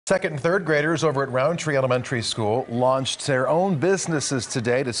Second and third graders over at Roundtree Elementary School launched their own businesses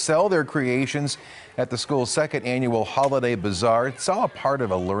today to sell their creations at the school's second annual Holiday Bazaar. It's all a part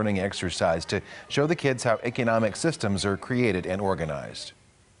of a learning exercise to show the kids how economic systems are created and organized.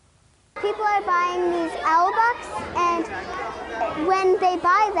 People are buying these owl bucks, and when they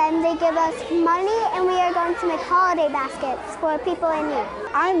buy them, they give us money, and we are going to make holiday baskets for people in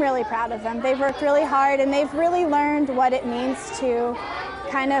need. I'm really proud of them. They've worked really hard, and they've really learned what it means to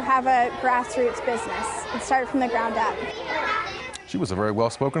kind of have a grassroots business and start from the ground up. She was a very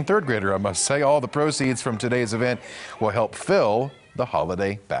well-spoken third grader, I must say. All the proceeds from today's event will help fill the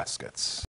holiday baskets.